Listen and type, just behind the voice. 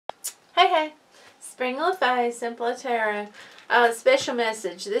Hey, Spring LaFay, Simple Tarot. Special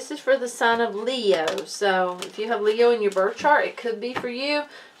message. This is for the sign of Leo. So, if you have Leo in your birth chart, it could be for you.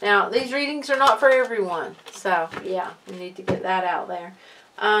 Now, these readings are not for everyone. So, yeah, we need to get that out there.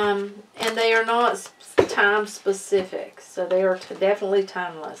 And they are not time specific. So, they are definitely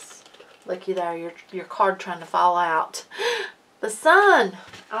timeless. Looky there, your card trying to fall out. The sun.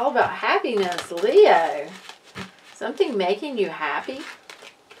 All about happiness, Leo. Something making you happy.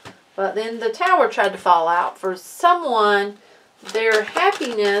 But then the tower tried to fall out. For someone, their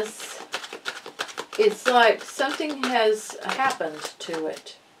happiness, it's like something has happened to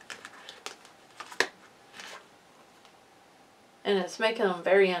it. And it's making them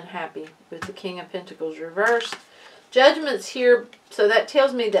very unhappy with the King of Pentacles reversed. Judgment's here, so that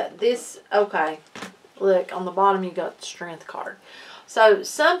tells me that this, okay, look, on the bottom you got the Strength card. So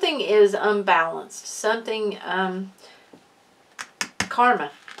something is unbalanced. Something,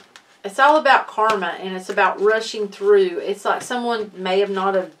 karma. It's all about karma, and it's about rushing through. It's like someone may have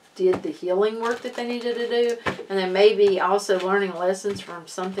not have did the healing work that they needed to do, and then maybe also learning lessons from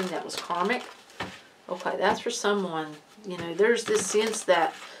something that was karmic. Okay, that's for someone. You know, there's this sense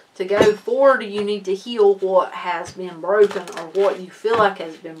that to go forward, you need to heal what has been broken, or what you feel like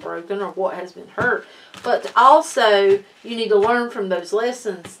has been broken, or what has been hurt. But also, you need to learn from those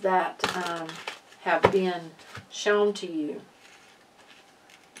lessons that have been shown to you.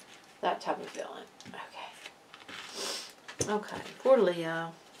 That type of feeling. Okay. Okay. Poor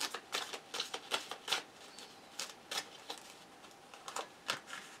Leo.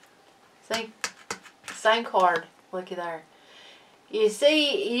 See? Same card. Looky there. You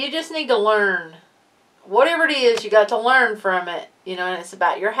see, you just need to learn. Whatever it is, you got to learn from it. You know, and it's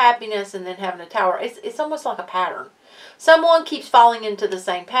about your happiness and then having a tower. It's almost like a pattern. Someone keeps falling into the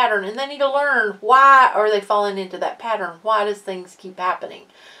same pattern, and they need to learn why are they falling into that pattern. Why does things keep happening?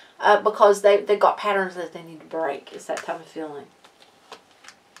 Because they've got patterns that they need to break. It's that type of feeling.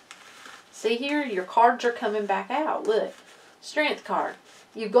 See here, your cards are coming back out. Look, Strength card.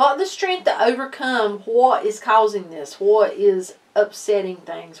 You've got the strength to overcome what is causing this. What is upsetting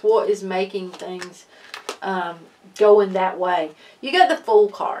things. What is making things going that way. You got the Fool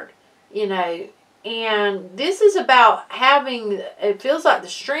card. You know, and this is about having, it feels like the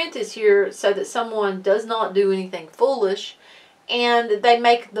strength is here so that someone does not do anything foolish. And they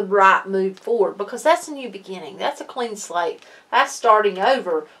make the right move forward. Because that's a new beginning. That's a clean slate. That's starting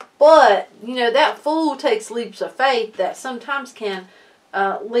over. But, you know, that Fool takes leaps of faith that sometimes can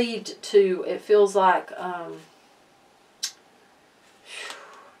lead to, it feels like,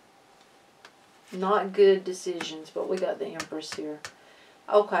 not good decisions. But we got the Empress here.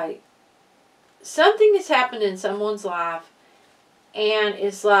 Okay. Something has happened in someone's life. And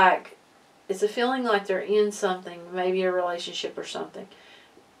it's like, it's a feeling like they're in something, maybe a relationship or something,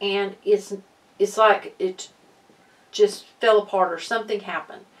 and it's like it just fell apart or something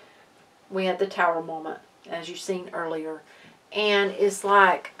happened. We had the Tower moment, as you've seen earlier, and it's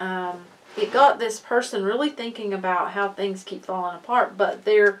like it got this person really thinking about how things keep falling apart. But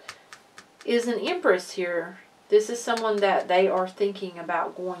there is an Empress here. This is someone that they are thinking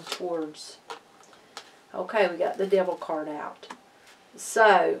about going towards. Okay, we got the Devil card out.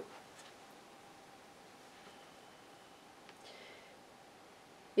 So,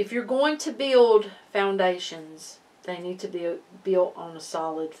 if you're going to build foundations, they need to be built on a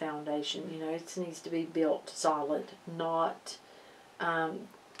solid foundation. You know, it needs to be built solid, not,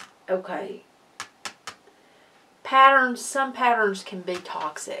 okay. Patterns, some patterns can be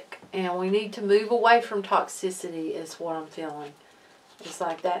toxic, and we need to move away from toxicity is what I'm feeling. It's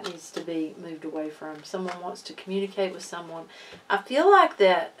like that needs to be moved away from. Someone wants to communicate with someone. I feel like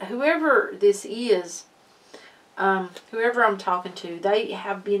that whoever this is, whoever I'm talking to, they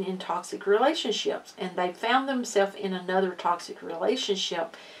have been in toxic relationships, and they found themselves in another toxic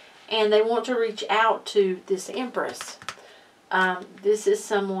relationship, and they want to reach out to this Empress. This is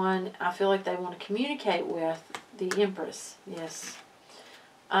someone I feel like they want to communicate with, the Empress. Yes.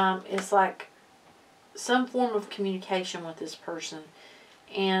 It's like some form of communication with this person,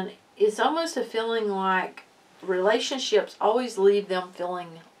 and it's almost a feeling like relationships always leave them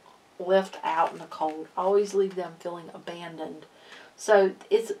feeling left out in the cold. Always leave them feeling abandoned. So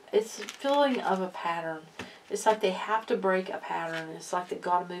it's a feeling of a pattern. It's like they have to break a pattern. It's like they've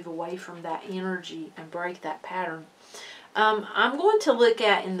got to move away from that energy and break that pattern. I'm going to look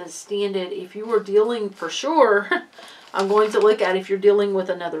at in the standard, if you were dealing, for sure, I'm going to look at if you're dealing with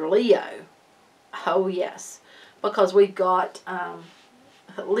another Leo. Oh yes, because we've got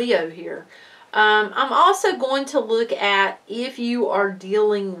Leo here. I'm also going to look at if you are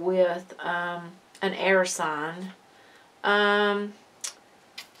dealing with an air sign.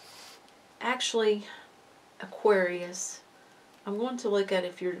 actually Aquarius. I'm going to look at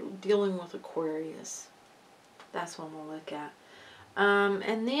if you're dealing with Aquarius. That's what I'm going to look at.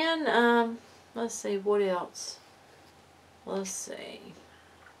 And then, let's see, what else? Let's see.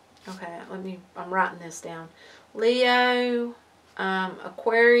 Okay, I'm writing this down. Leo,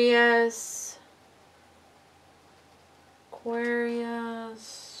 Aquarius,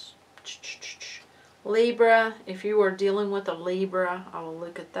 Libra. If you are dealing with a Libra, I will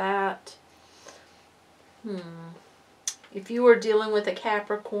look at that. If you are dealing with a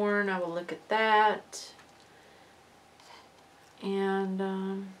Capricorn, I will look at that.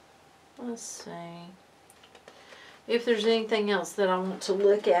 And let's see. If there's anything else that I want to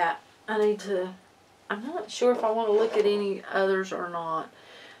look at, I'm not sure if I want to look at any others or not.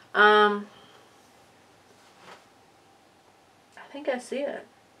 I think that's it.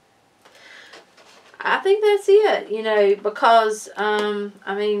 I think that's it, you know, because,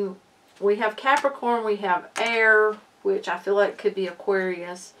 I mean, we have Capricorn, we have air, which I feel like could be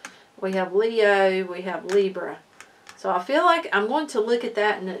Aquarius. We have Leo, we have Libra. So I feel like I'm going to look at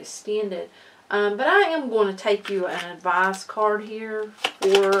that and extend it. But I am going to take you an advice card here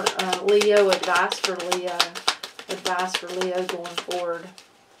for Leo, advice for Leo. Advice for Leo going forward.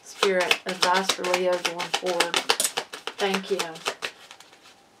 Spirit, advice for Leo going forward. Thank you.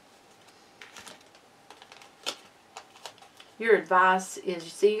 Your advice is,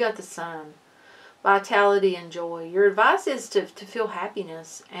 you see, you got the Sun. Vitality and joy. Your advice is to feel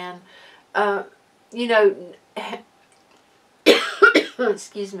happiness. And, you know,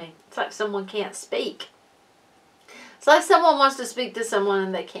 excuse me. It's like someone can't speak. It's like someone wants to speak to someone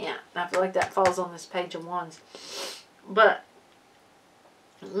and they can't. And I feel like that falls on this Page of Wands. But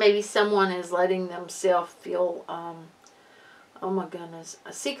maybe someone is letting themselves feel, oh my goodness.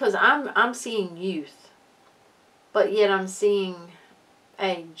 See, because I'm seeing youth. But yet I'm seeing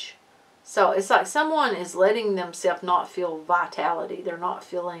age. So it's like someone is letting themselves not feel vitality. They're not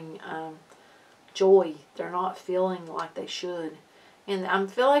feeling joy. They're not feeling like they should. And I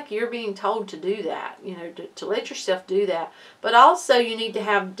feel like you're being told to do that, you know, to let yourself do that. But also you need to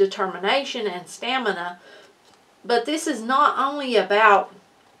have determination and stamina. But this is not only about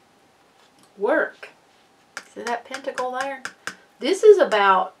work. See that pentacle there? This is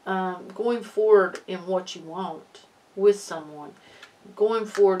about going forward in what you want with someone. Going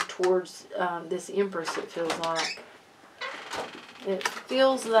forward towards this Empress, it feels like. It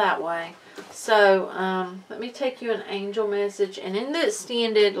feels that way. So, let me take you an angel message. And in the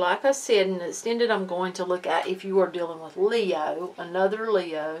extended, like I said, in the extended, I'm going to look at if you are dealing with Leo, another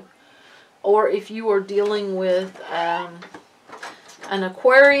Leo, or if you are dealing with an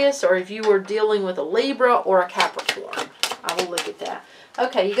Aquarius, or if you are dealing with a Libra or a Capricorn. I will look at that.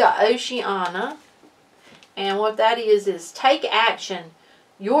 Okay, you got Oceana. And what that is take action.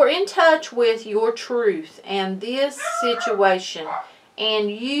 You're in touch with your truth and this situation. And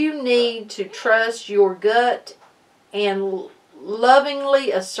you need to trust your gut and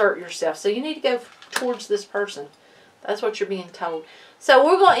lovingly assert yourself. So you need to go towards this person. That's what you're being told. So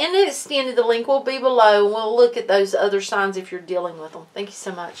we're going to end it extended. The link will be below. And we'll look at those other signs if you're dealing with them. Thank you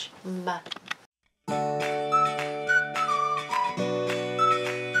so much. Bye.